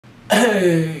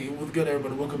Hey, what's good,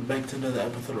 everybody? Welcome back to another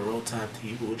episode of RollTime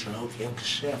TV with your host, Young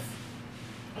Chef.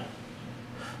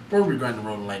 Where we grinding,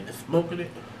 rolling like this, smoking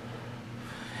it.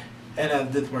 And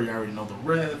as this where you already know the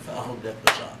rest, I hope that's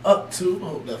what y'all up to. I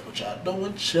hope that's what y'all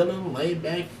doing, chilling, laid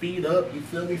back, feet up. You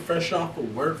feel me? Fresh off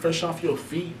of work, fresh off your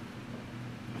feet.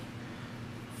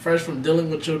 Fresh from dealing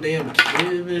with your damn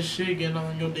kids and shit, getting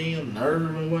on your damn nerves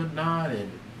and whatnot.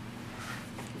 And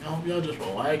I hope y'all just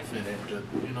relaxing and just,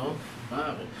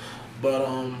 vibing. But,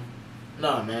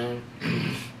 nah, man.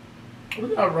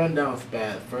 We got run down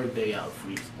Spaz, first day out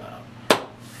freestyle.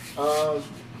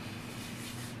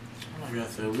 Like I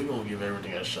said, we're gonna give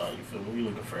everything a shot, you feel me? We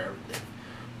looking for everything.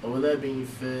 But with that being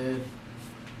said,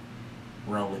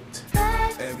 roll it.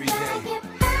 Every day,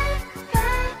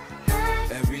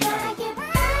 every night,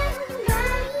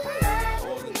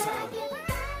 all the time.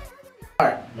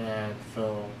 Alright, man,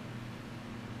 so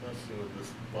let's see what this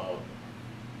is about.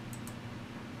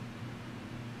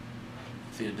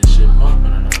 See if this shit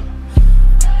bumping or not.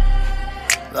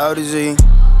 Loud Z.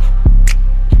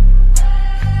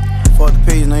 Fuck the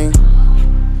peas, nigga.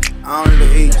 I don't need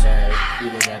to eat.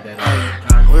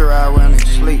 We ride when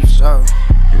niggas sleep, so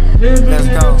let's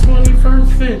go.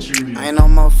 21st century. Ain't no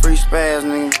more free spaz,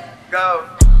 nigga. Go,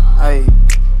 Hey,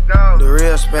 go, the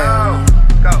real spaz,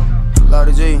 nigga. go,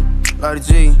 Loud G, Loud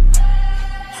G.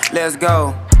 Let's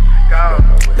go, go,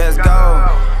 let's go.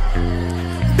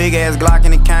 Big ass Glock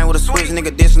and it came with a switch. Nigga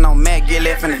dissing on Mac, get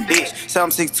left in the ditch.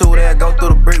 762 there, go through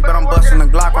the brick, but I'm busting the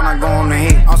Glock when I go on the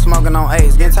hit. I'm smoking on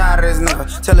Ace, getting tired of this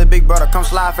nigga. Tell the big brother, come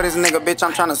slide for this nigga. Bitch,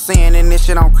 I'm tryna sin in this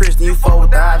shit on Christian. You fuck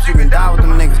with the ops, you can die with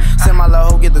them niggas. Send my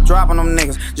little hoe, get the drop on them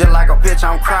niggas. Just like a bitch,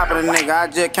 I'm cropping a nigga. I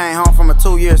just came home from a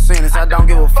 2-year sentence. I don't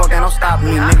give a fuck, ain't no stopping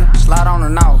me, nigga. Slide on the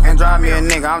knob and drive me a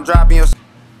nigga. I'm dropping your.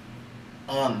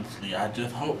 Honestly, I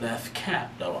just hope that's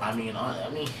cap, though.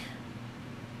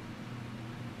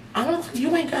 Honestly,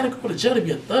 you ain't gotta go to jail to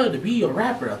be a thug, to be a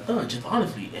rapper, a thug. Just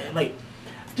honestly, like,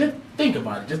 just think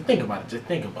about it. Just think about it. Just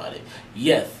think about it.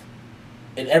 Yes,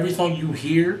 in every song you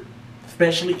hear,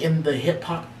 especially in the hip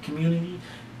hop community,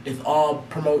 it's all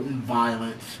promoting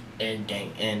violence and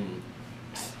gang. And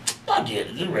I get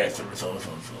it, the rest of it, so,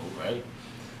 right?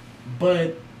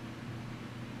 But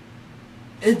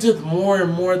it's just more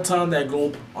and more time that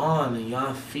goes on, and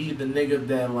y'all see the niggas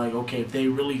that, like, okay, if they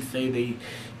really say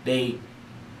they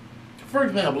for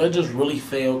example, let's just really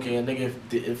say, okay, a nigga,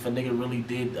 if a nigga really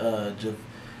did just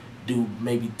do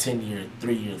maybe 10 years,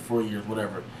 3 years, 4 years,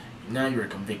 whatever, now you're a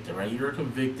convicted, right? You're a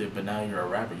convicted, but now you're a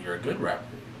rapper. You're a good rapper.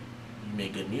 You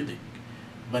make good music.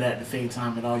 But at the same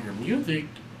time, in all your music,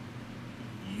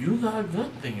 you got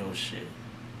guns in your shit.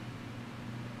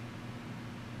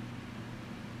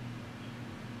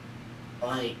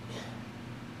 Like,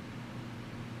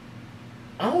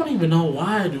 I don't even know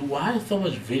why, dude. Why so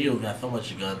much video got so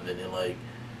much guns in it? Like,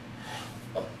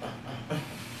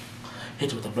 hit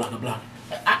you with a block.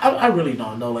 I really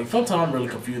don't know. Like, sometimes I'm really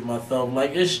confused myself.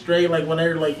 Like, it's straight, like, when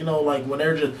they're, like, like, when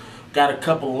they're just got a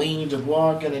couple lean, just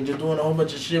walking and just doing a whole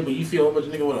bunch of shit, but you see a whole bunch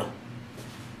of niggas with a,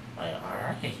 like,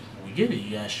 alright, we get it.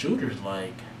 You got shooters,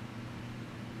 like,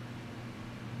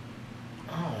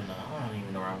 I don't know. I don't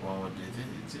even know where I'm going with this.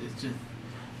 It's just.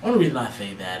 The only reason I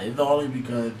say that is only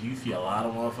because you see a lot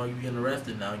of motherfuckers getting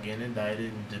arrested now, getting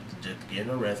indicted, and just getting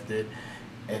arrested,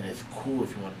 and it's cool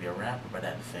if you want to be a rapper, but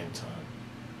at the same time,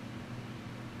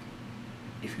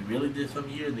 if you really did some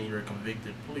years and you're a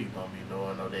convicted, please don't be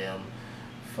doing no damn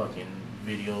fucking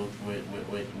videos with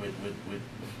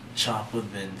choppers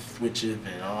and switches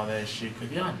and all that shit,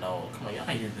 because y'all know, come on, y'all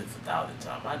hear this 1,000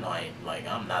 times. I know I ain't, like,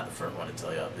 I'm not the first one to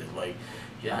tell y'all this, like,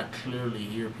 y'all clearly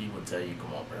hear people tell you,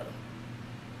 come on, brother.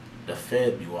 The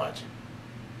Fed be watching.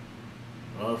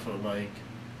 Also, like,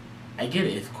 I get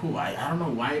it, it's cool. I don't know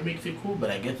why it makes it cool, but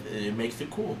I guess it makes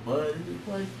it cool. But it's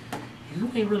like,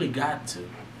 you ain't really got to.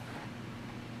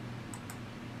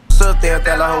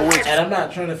 And I'm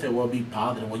not trying to say, well, be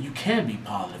positive. Well, you can be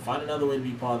positive. Find another way to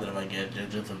be positive, I guess.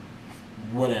 Just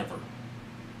whatever.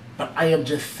 But I am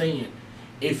just saying,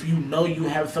 if you know you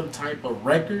have some type of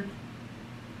record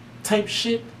type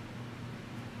shit,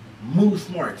 move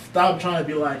smart. Stop trying to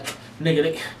be like,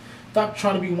 nigga, stop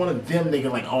trying to be one of them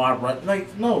nigga like, oh, I run.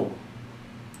 Like, no.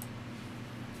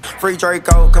 Free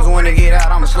Draco, cause when they get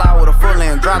out, I'ma slide with a full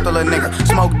end. Drop the little nigga,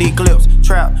 smoke D clips,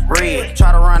 trap, red.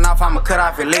 Try to run off, I'ma cut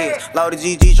off your legs. Loaded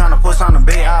GG tryna push on the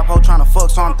bed. Oppo tryna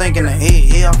fuck, so I'm thinking ahead.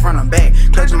 Yeah, front and back,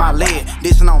 clutching my leg.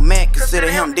 Dissing on Mac,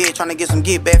 consider him dead. Tryna get some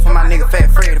get back from my nigga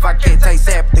Fat Fred. If I can't take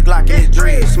sap, the Glock in his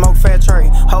dread. Smoke fat tray,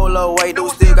 whole low weight,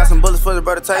 dude still got some bullets for the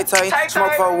brother Tay Tay.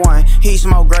 Smoke for one, he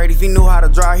smoke great. If he knew how to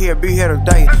draw here, be here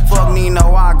today. Fuck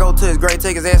Nino, I go to his grave,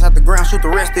 take his ass out the ground, shoot the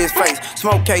rest of his face.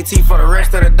 Smoke KT for the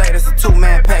rest of the day. bad, it's a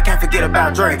two-man pack, can't forget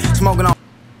about Drake. Smoking on.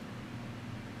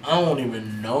 I don't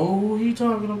even know who he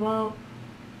talking about.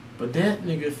 But that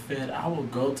nigga said, I will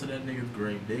go to that nigga's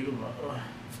grave, dig him up.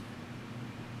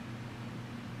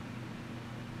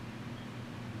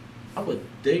 I would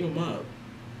dig him up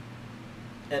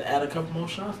and add a couple more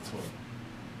shots to him.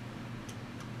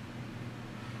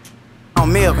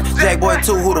 Milvin, Jack Boy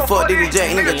 2, who the fuck did he Jack?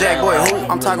 Nigga, Jack Boy who?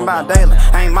 I'm talking about Daily.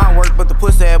 Ain't my work, but the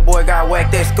pussy ass boy got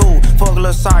whacked at school. Fuck a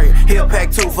little sorry, he'll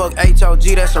pack 2. Fuck HOG,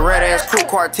 that's a red ass crew.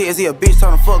 Cortez, he a bitch,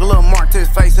 told him fuck a little mark to his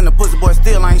face, and the pussy boy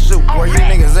still ain't shoot. Where you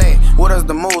niggas at? What is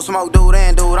the move? Smoke dude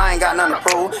and dude, I ain't got nothing to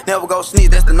prove. Never go sneeze,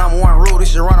 that's the #1 rule.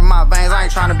 This shit running my veins, I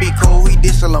ain't trying to be cool. He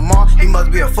dissing Lamar, he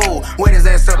must be a fool. Wet his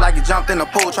ass up like he jumped in the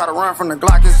pool. Try to run from the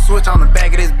Glock, it's a switch on the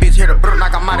back of this bitch. Hear the brr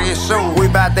like I'm out of his shoe. We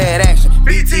bout that action.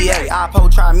 BTA,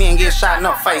 Oppo try me and get shot in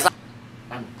the face.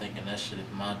 I'm thinking that shit is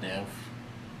my damn.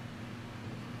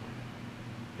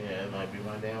 Yeah, it might be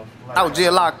my damn. I was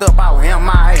just locked up, I was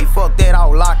MIA. Fuck that, I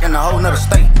was locked in a whole nother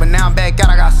state. But now I'm back out,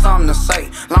 I got something to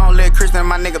say. Long live Christian and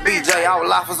my nigga BJ. I was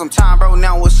locked for some time, bro.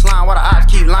 Now with slime, why the odds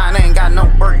keep lying? They ain't got no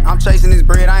break. I'm chasing this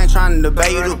bread, I ain't trying to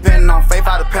debate. You depending on faith,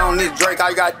 I depend on this Drake. All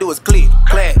you gotta do is click,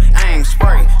 clack, aim,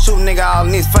 spray. Shoot a nigga all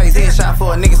in his face. Headshot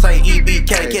for a nigga say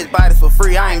EBK. Catch bodies for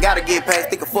free, I ain't gotta get paid.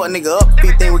 Stick a fuck nigga up if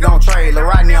he think we gon' trade. Lil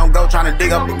Rodney on go trying to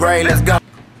dig up the grave, let's go.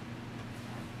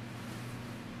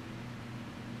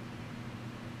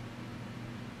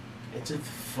 It's just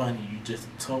funny. You just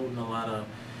toting a lot of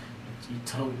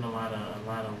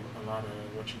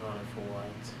what you know it for what.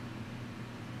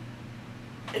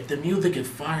 If the music is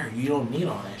fire, you don't need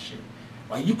all that shit.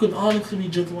 Like you can honestly be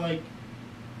just like,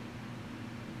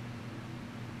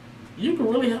 you can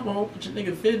really have a whole bunch of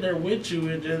niggas sitting there with you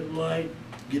and just like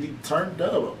getting turned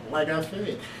up. Like I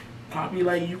said, probably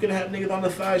like you can have niggas on the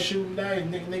side shooting dice,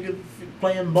 niggas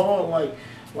playing ball like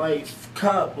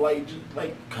cup, like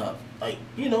cup, like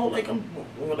you know, like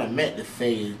what I meant to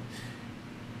say is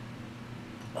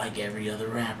like every other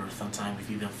rapper. Sometimes you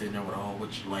see them sitting there with a whole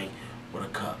bunch like with a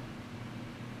cup.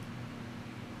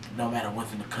 No matter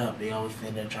what's in the cup, they always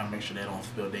sitting there trying to make sure they don't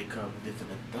spill their cup. This and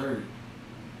the third.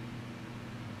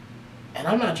 And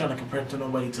I'm not trying to compare it to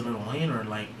nobody to Lil Wayne or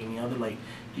like any other. Like,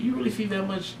 do you really see that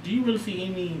much? Do you really see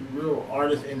any real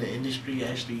artists in the industry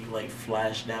actually like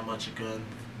flash that much of guns?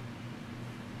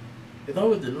 It's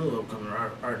always the new upcoming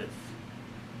artists.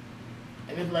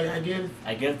 And it's like, I guess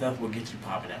that's what gets you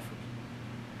popping at for me.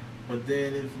 But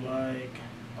then it's like,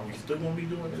 are we still gonna be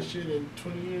doing this shit in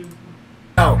 20 years?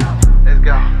 Oh. Let's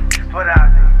go. Put out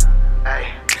there.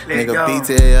 Hey. Nigga,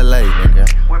 BTLA, nigga.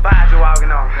 We about to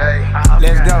walking on. Hey.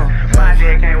 Let's go. My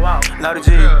dad can't walk. Load of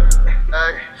G.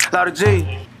 Hey. Load of G.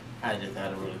 I just had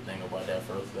to really think about that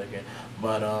for a second.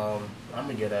 But I'm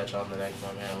gonna get at y'all in the next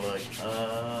one, man. Look,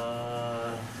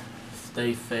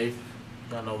 stay safe.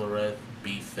 Y'all know the rest.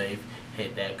 Be safe.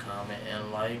 Hit that comment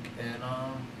and like, and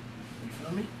you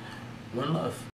feel me? One love.